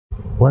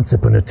Once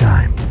upon a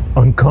time,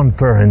 on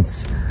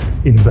conference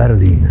in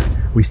Berlin,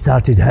 we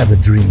started to have a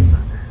dream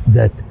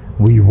that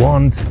we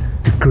want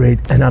to create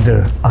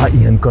another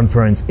AIN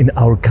conference in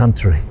our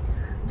country.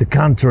 The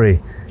country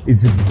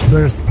is the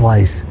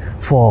birthplace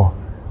for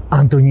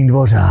Antonín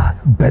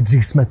Dvořák,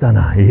 Bedřich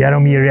Smetana,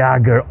 Jaromír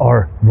Jágr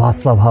or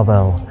Václav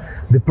Havel.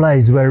 The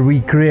place where we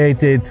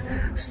created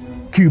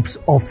cubes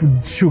of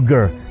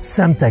sugar,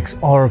 Semtex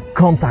or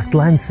contact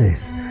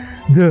lenses.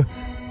 The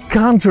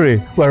country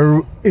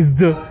where is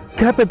the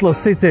capital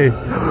city,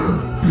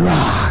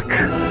 Prague.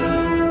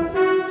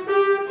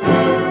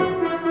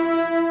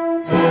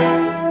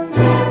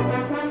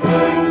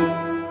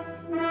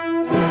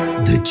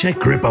 The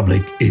Czech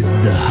Republic is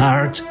the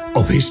heart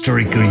of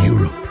historical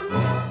Europe.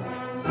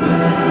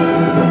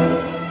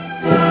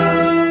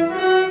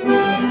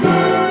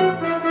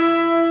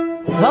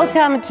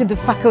 Welcome to the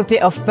Faculty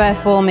of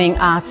Performing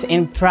Arts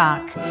in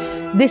Prague.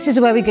 This is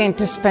where we're going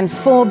to spend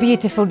 4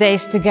 beautiful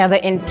days together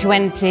in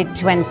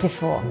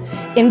 2024.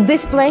 In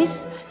this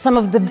place, some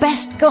of the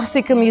best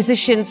classical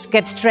musicians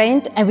get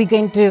trained and we're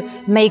going to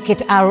make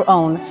it our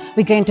own.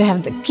 We're going to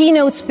have the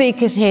keynote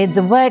speakers here,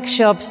 the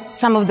workshops,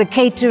 some of the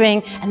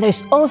catering, and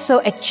there's also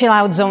a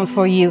chill-out zone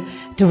for you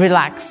to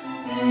relax.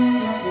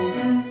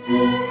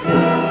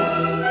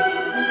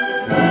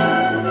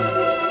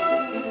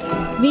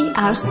 We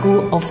are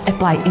School of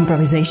Applied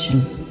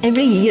Improvisation.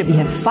 Every year we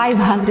have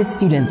 500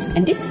 students,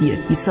 and this year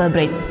we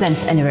celebrate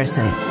 10th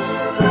anniversary.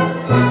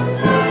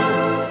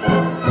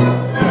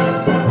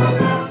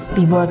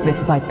 We work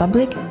with wide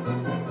public,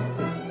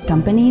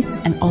 companies,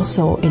 and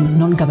also in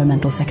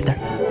non-governmental sector.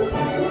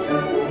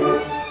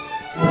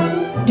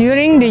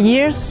 During the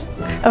years,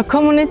 a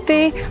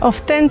community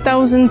of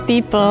 10,000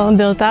 people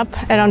built up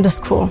around the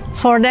school.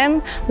 For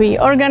them, we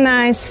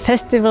organize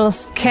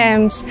festivals,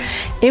 camps,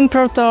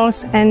 improv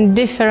talks, and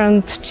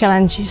different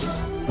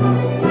challenges.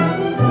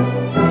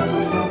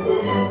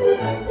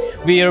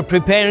 We are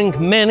preparing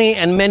many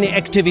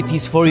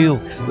activities for you,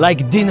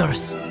 like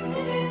dinners,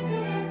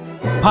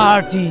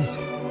 parties,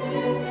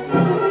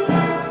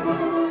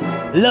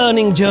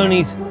 learning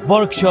journeys,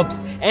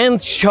 workshops,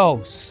 and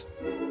shows.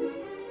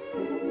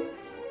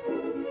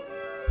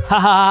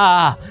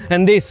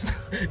 And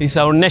this is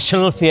our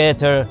National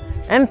Theatre,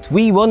 and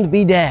we won't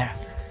be there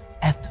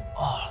at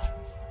all.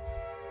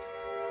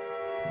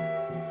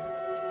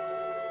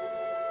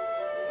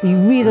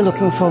 We're really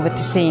looking forward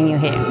to seeing you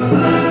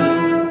here.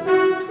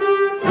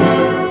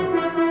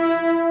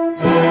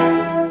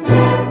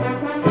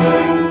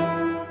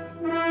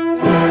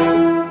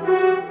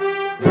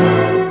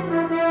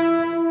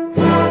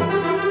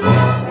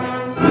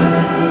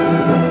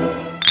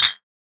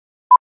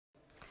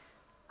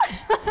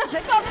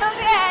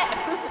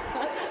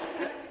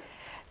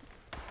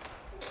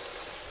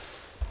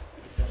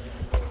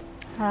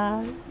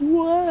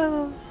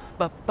 Wow.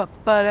 Pa pa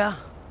pa da.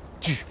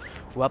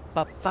 Wa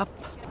pa pa.